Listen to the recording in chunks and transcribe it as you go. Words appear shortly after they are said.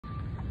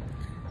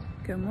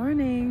Good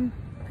morning,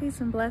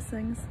 peace and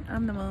blessings.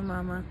 I'm the Moon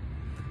Mama.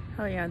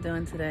 How are y'all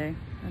doing today?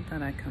 I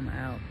thought I'd come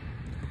out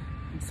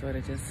and sort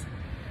of just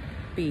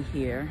be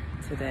here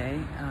today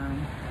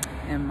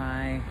in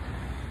my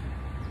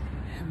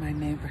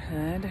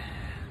neighborhood.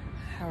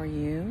 How are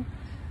you?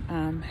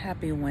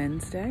 Happy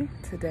Wednesday.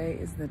 Today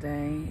is the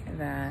day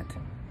that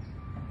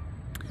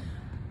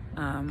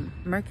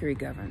Mercury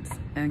governs,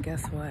 and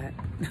guess what?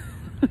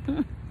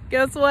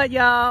 Guess what,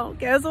 y'all?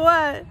 Guess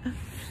what?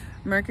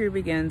 Mercury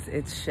begins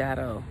its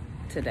shadow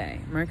today.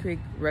 Mercury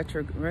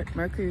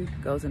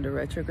goes into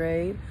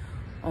retrograde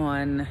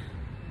on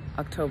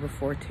October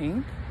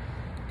 14th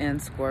in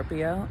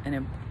Scorpio, and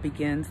it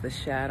begins the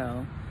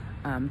shadow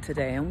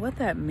today. And what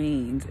that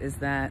means is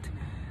that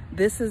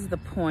this is the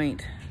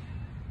point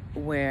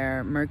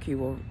where Mercury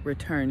will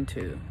return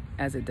to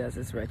as it does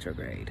its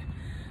retrograde.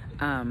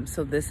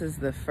 So this is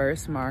the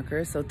first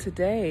marker. So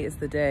today is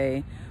the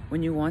day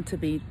when you want to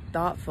be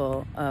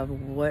thoughtful of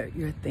what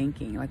you're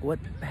thinking, like what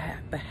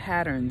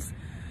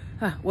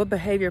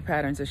behavior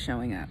patterns are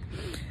showing up.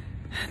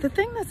 The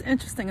thing that's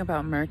interesting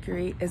about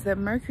Mercury is that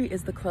Mercury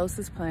is the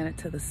closest planet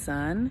to the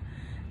sun,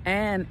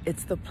 and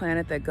it's the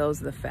planet that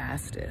goes the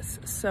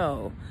fastest.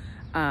 So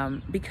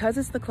because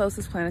it's the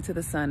closest planet to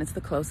the sun, it's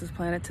the closest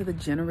planet to the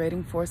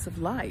generating force of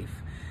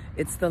life.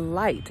 It's the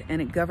light,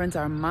 and it governs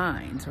our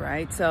minds,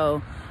 right?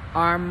 So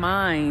our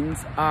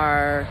minds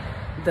are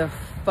the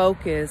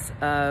focus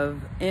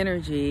of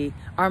energy.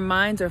 Our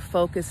minds are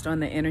focused on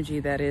the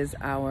energy that is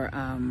our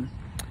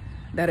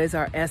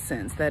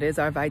essence, that is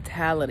our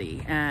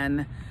vitality.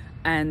 And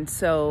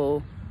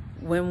so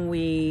when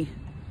we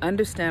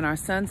understand our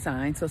sun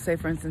sign, so say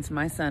for instance,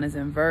 my sun is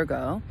in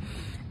Virgo,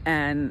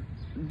 and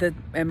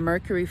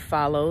Mercury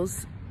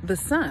follows the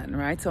sun,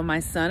 right? So my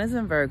sun is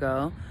in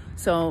Virgo.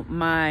 So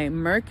my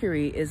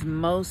Mercury is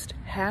most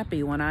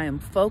happy when I am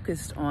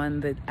focused on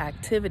the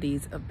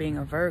activities of being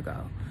a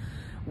Virgo,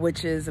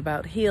 which is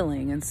about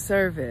healing and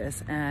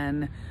service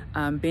and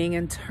being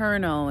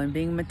internal and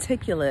being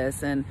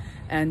meticulous and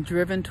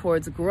driven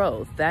towards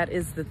growth. That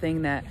is the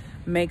thing that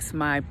makes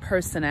my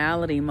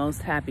personality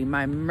most happy.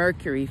 My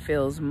Mercury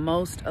feels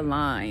most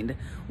aligned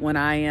when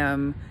I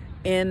am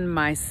in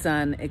my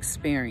sun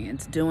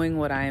experience, doing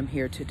what I am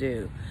here to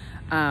do.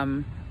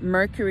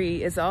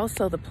 Mercury is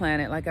also the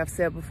planet, like I've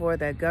said before,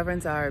 that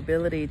governs our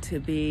ability to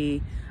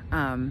be,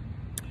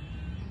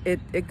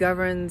 it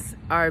governs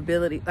our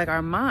ability, like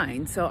our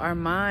mind. So our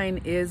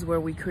mind is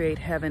where we create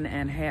heaven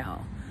and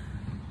hell.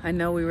 I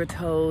know we were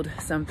told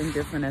something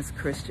different as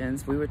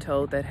Christians. We were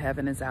told that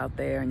heaven is out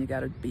there and you got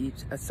to be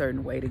a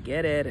certain way to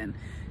get it. And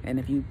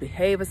if you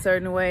behave a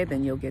certain way,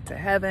 then you'll get to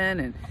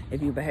heaven. And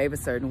if you behave a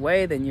certain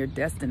way, then you're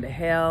destined to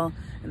hell.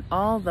 And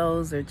all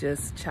those are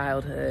just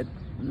childhood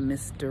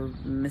miss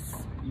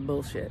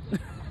bullshit.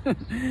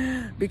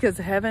 Because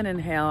heaven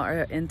and hell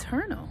are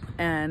internal,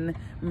 and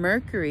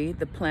Mercury,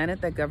 the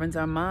planet that governs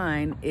our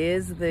mind,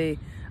 is basically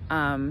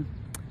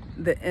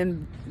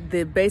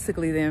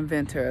the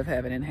inventor of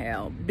heaven and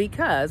hell.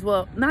 Because,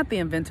 well, not the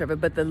inventor of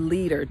it, but the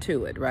leader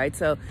to it, right?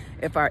 So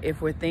if our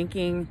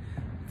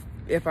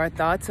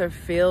thoughts are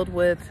filled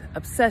with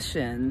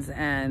obsessions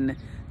and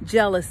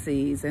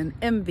jealousies and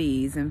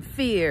envies and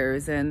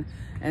fears and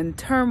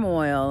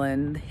turmoil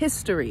and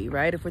history,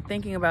 right? If we're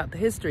thinking about the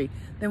history,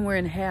 then we're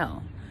in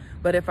hell.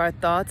 But if our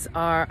thoughts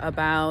are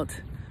about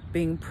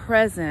being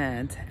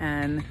present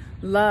and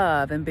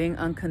love and being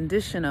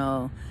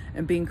unconditional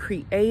and being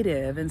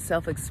creative and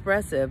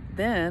self-expressive,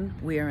 then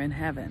we are in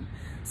heaven.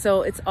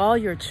 So it's all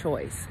your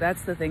choice.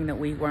 That's the thing that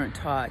we weren't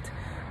taught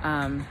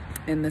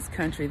in this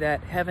country,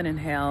 that heaven and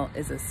hell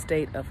is a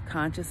state of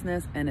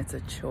consciousness and it's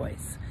a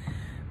choice.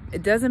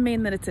 It doesn't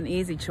mean that it's an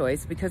easy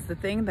choice, because the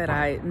thing that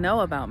I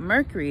know about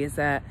Mercury is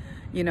that,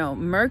 you know,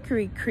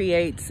 Mercury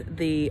creates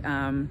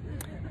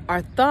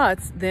our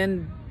thoughts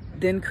then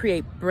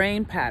create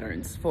brain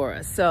patterns for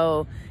us.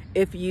 So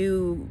if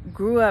you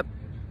grew up,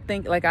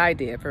 think like I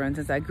did, for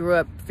instance, I grew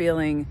up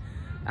feeling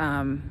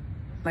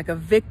like a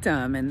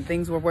victim and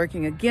things were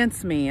working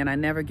against me and I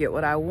never get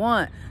what I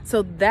want.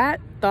 So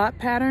that thought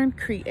pattern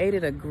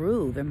created a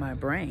groove in my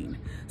brain.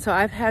 So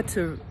I've had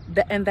to,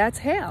 and that's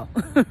hell,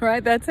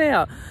 right? That's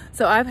hell.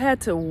 So I've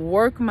had to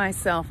work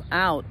myself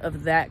out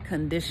of that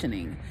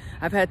conditioning.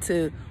 I've had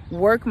to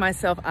work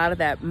myself out of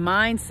that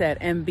mindset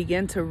and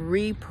begin to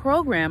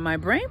reprogram my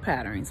brain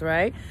patterns,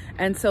 right?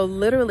 And so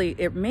literally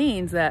it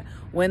means that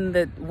when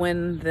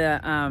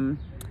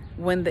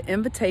the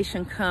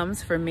invitation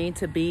comes for me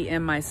to be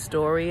in my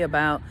story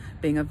about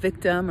being a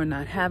victim or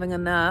not having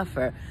enough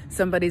or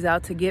somebody's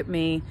out to get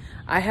me,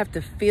 I have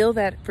to feel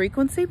that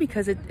frequency,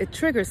 because it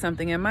triggers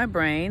something in my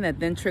brain that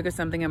then triggers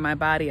something in my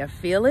body. I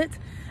feel it,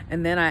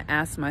 and then I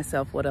ask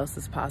myself, what else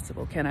is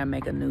possible? Can I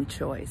make a new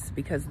choice?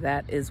 Because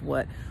that is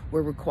what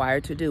we're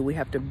required to do. We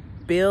have to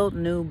build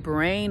new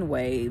brain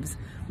waves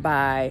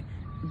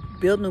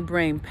build new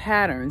brain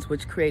patterns,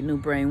 which create new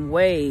brain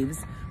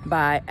waves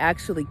by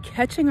actually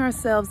catching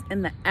ourselves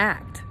in the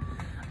act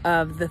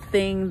of the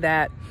thing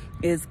that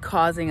is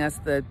causing us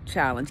the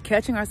challenge.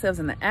 Catching ourselves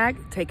in the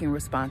act, taking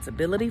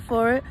responsibility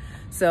for it.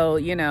 So,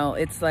 you know,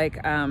 it's like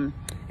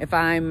if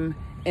I'm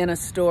in a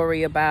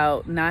story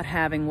about not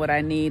having what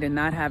I need and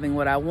not having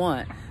what I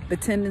want, the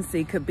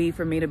tendency could be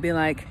for me to be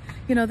like,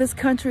 you know, this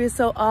country is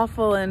so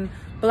awful and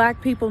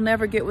black people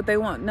never get what they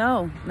want.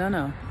 No.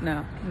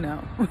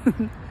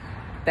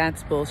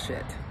 That's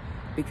bullshit.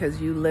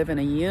 Because you live in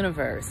a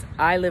universe.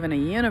 I live in a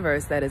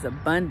universe that is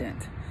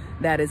abundant,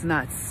 that is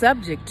not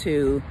subject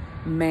to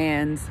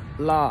man's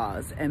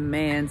laws and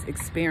man's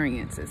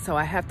experiences. So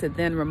I have to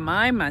then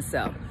remind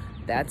myself,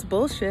 that's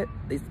bullshit.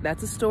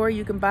 That's a story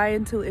you can buy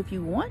into if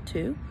you want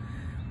to,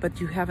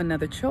 but you have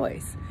another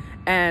choice.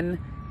 And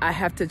I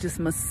have to just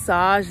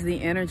massage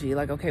the energy,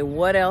 like, okay,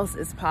 what else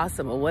is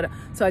possible?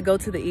 So I go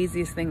to the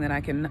easiest thing that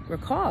I can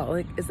recall,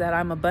 like, is that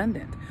I'm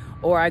abundant.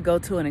 Or I go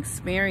to an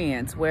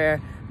experience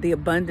where the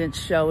abundance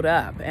showed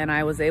up and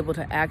I was able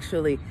to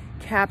actually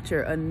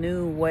capture a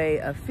new way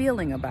of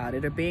feeling about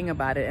it or being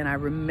about it. And I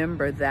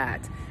remember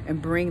that and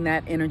bring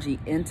that energy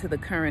into the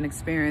current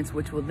experience,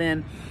 which will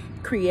then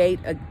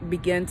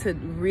begin to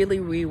really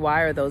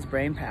rewire those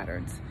brain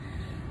patterns.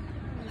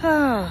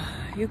 Oh,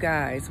 you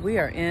guys, we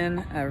are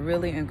in a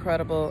really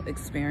incredible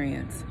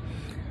experience.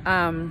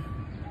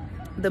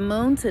 The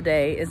moon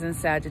today is in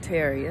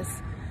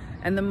Sagittarius,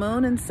 and the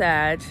moon in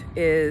Sag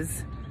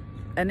is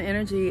an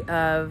energy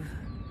of,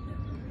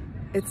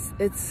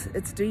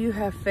 it's do you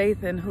have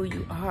faith in who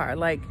you are?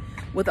 Like,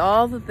 with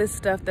all of this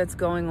stuff that's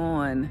going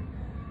on,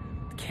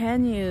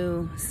 can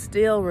you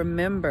still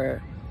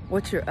remember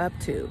what you're up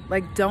to?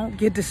 Like, don't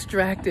get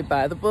distracted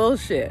by the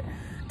bullshit.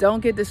 Don't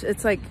get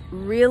it's like,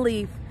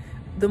 really,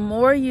 the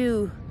more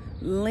you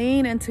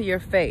lean into your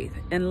faith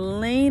and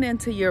lean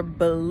into your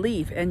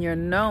belief and your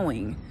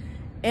knowing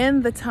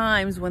in the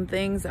times when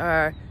things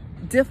are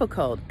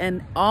difficult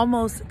and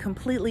almost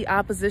completely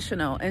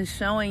oppositional and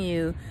showing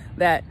you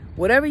that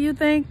whatever you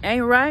think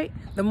ain't right,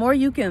 the more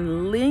you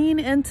can lean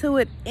into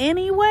it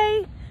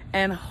anyway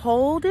and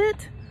hold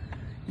it,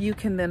 you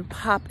can then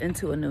pop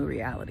into a new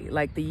reality.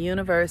 Like, the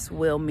universe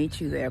will meet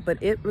you there, but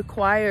it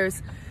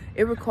requires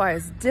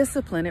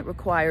discipline. It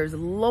requires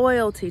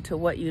loyalty to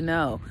what you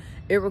know.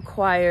 It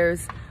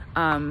requires,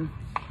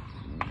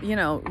 you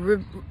know,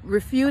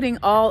 refuting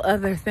all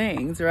other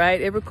things, right?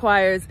 It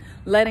requires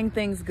letting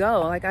things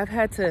go. Like, I've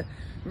had to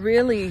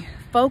really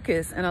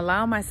focus and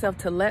allow myself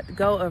to let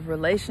go of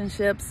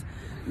relationships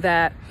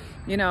that,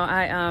 you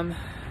know,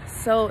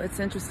 so it's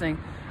interesting.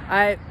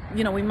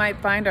 You know, we might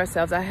find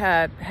ourselves, I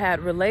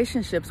had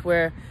relationships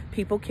where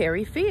people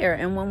carry fear.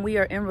 And when we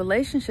are in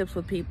relationships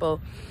with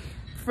people,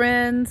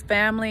 friends,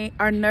 family,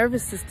 our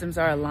nervous systems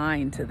are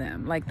aligned to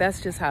them. Like,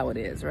 that's just how it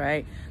is,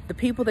 right? The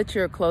people that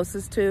you're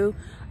closest to,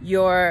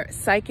 your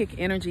psychic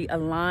energy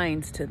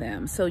aligns to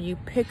them. So you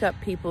pick up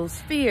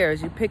people's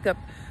fears, you pick up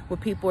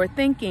what people are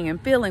thinking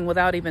and feeling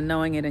without even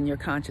knowing it in your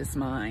conscious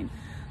mind.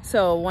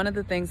 So one of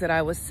the things that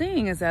I was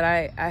seeing is that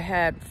I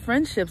had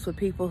friendships with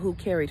people who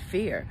carried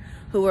fear,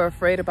 who were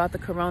afraid about the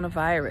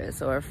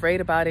coronavirus or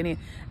afraid about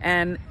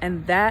and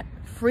that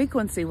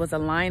frequency was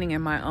aligning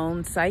in my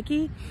own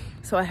psyche.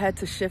 So I had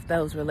to shift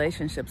those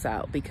relationships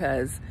out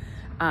because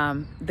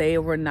they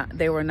were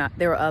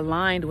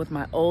aligned with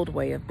my old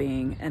way of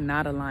being and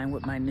not aligned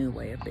with my new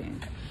way of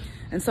being.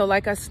 And so,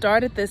 like I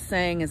started this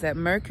saying, is that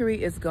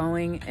Mercury is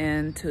going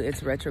into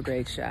its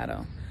retrograde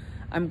shadow.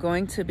 I'm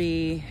going to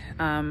be,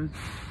 I'll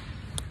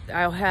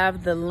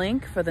have the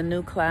link for the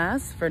new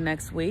class for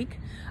next week.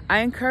 I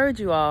encourage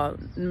you all,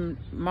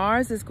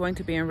 Mars is going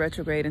to be in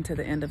retrograde into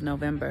the end of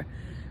November.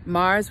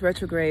 Mars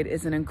retrograde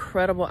is an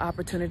incredible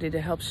opportunity to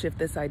help shift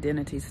this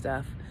identity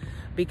stuff,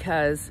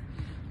 because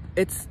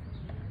it's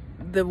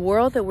the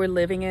world that we're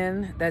living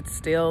in that's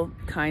still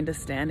kind of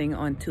standing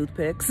on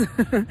toothpicks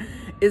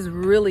is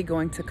really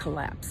going to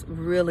collapse,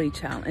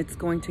 it's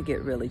going to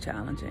get really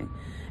challenging.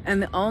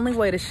 And the only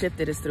way to shift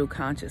it is through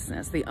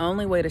consciousness. The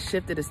only way to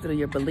shift it is through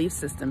your belief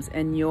systems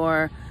and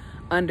your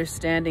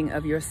understanding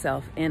of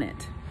yourself in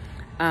it.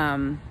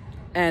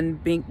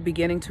 And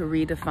beginning to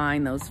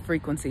redefine those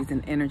frequencies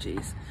and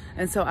energies.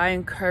 And so I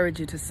encourage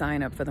you to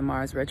sign up for the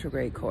Mars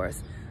Retrograde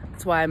course.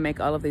 That's why I make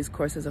all of these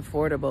courses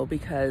affordable,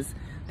 because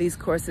these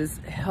courses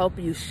help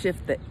you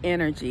shift the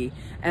energy.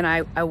 And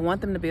I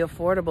want them to be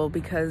affordable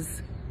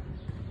because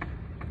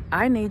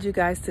I need you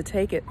guys to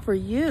take it for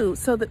you,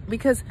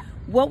 because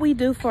what we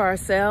do for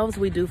ourselves,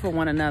 we do for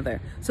one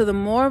another. So the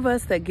more of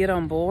us that get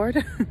on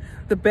board,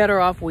 the better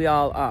off we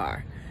all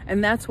are.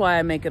 And that's why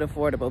I make it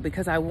affordable,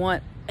 because I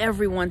want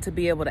everyone to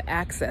be able to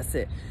access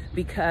it,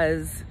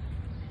 because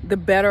the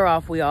better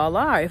off we all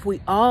are. If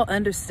we all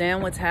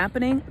understand what's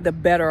happening, the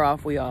better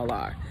off we all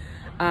are.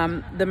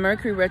 The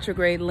Mercury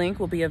Retrograde link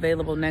will be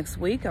available next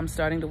week. I'm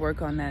starting to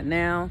work on that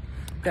now.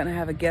 I'm gonna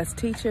have a guest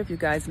teacher. If you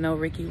guys know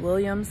Ricky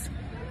Williams,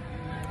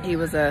 he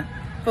was a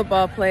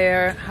football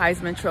player,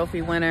 Heisman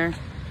Trophy winner.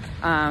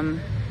 Sorry,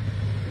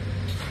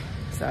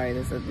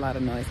 there's a lot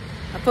of noise.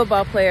 A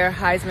football player,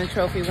 Heisman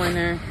Trophy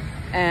winner,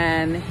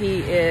 and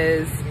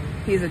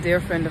he's a dear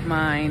friend of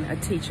mine, a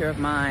teacher of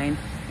mine,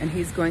 and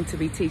he's going to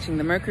be teaching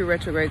the Mercury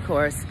Retrograde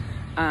course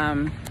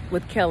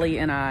with Kelly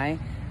and I,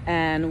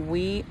 and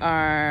we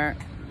are,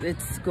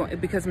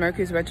 because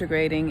Mercury's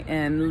retrograding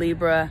in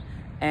Libra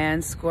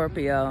and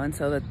Scorpio, and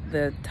so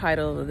the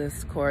title of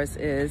this course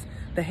is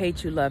The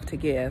Hate You Love to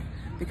Give,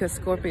 because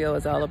Scorpio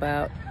is all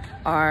about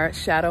our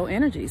shadow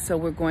energy. So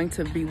we're going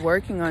to be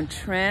working on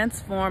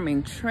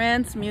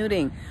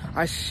transmuting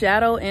our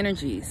shadow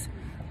energies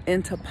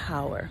into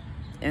power,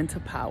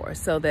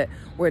 so that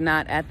we're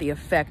not at the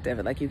effect of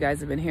it. Like you guys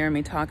have been hearing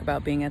me talk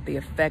about being at the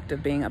effect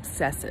of being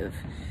obsessive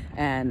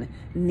and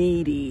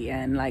needy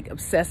and like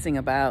obsessing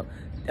about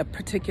a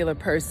particular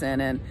person.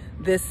 And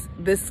this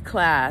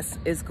class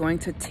is going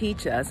to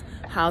teach us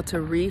how to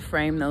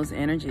reframe those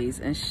energies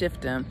and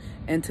shift them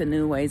into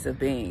new ways of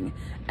being.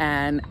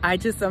 And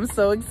I'm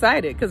so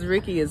excited because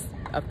Ricky is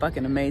a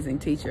fucking amazing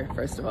teacher,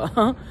 first of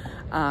all.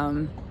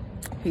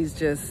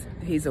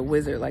 He's a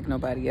wizard like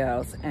nobody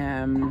else.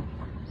 And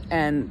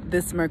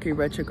this Mercury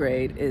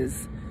retrograde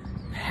is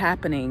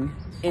happening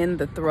in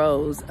the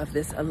throes of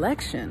this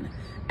election.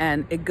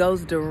 And it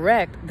goes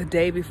direct the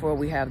day before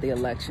we have the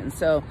election.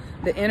 So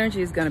the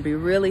energy is going to be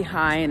really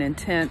high and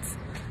intense.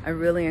 I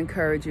really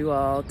encourage you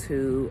all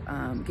to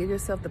give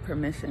yourself the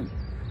permission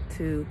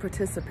to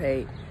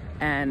participate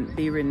and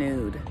be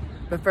renewed.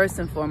 But first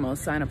and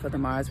foremost, sign up for the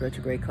Mars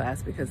retrograde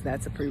class, because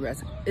that's a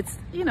prerequisite. It's,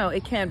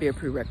 it can be a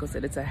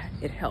prerequisite.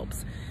 It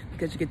helps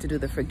because you get to do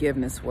the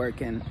forgiveness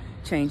work and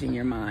changing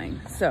your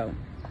mind. So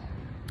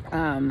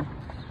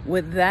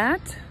with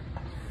that,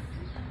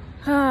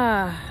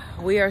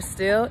 we are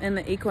still in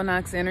the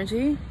equinox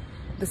energy.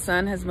 The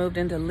sun has moved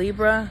into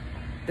Libra.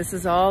 This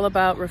is all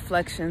about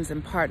reflections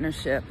and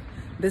partnership.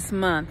 This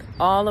month,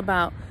 all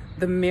about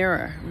the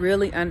mirror,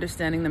 really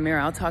understanding the mirror.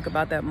 I'll talk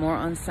about that more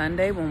on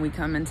Sunday when we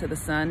come into the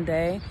sun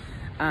day.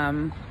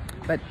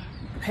 But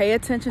pay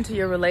attention to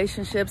your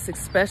relationships,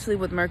 especially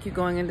with Mercury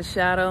going into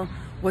shadow.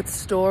 What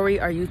story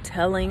are you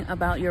telling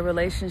about your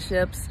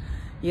relationships?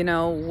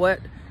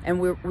 And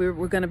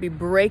we're going to be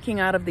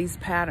breaking out of these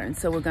patterns.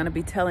 So we're going to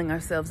be telling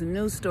ourselves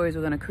new stories.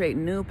 We're going to create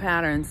new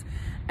patterns.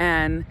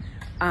 And,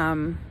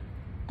 and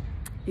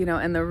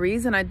the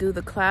reason I do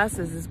the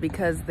classes is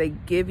because they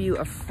give you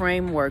a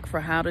framework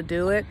for how to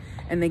do it.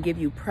 And they give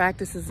you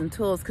practices and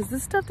tools, because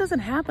this stuff doesn't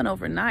happen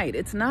overnight.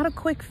 It's not a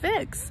quick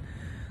fix.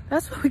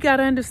 That's what we got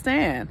to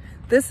understand.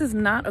 This is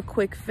not a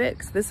quick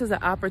fix. This is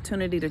an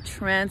opportunity to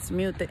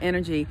transmute the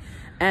energy,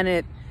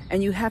 and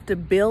you have to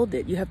build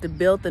it. You have to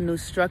build the new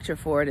structure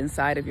for it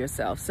inside of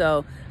yourself.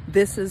 So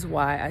this is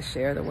why I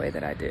share the way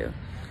that I do.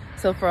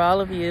 So for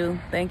all of you,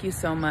 thank you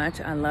so much.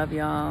 I love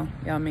y'all.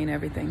 Y'all mean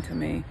everything to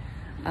me.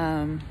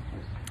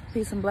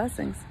 Peace and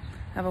blessings.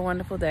 Have a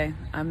wonderful day.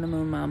 I'm the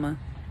Moon Mama.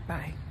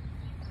 Bye.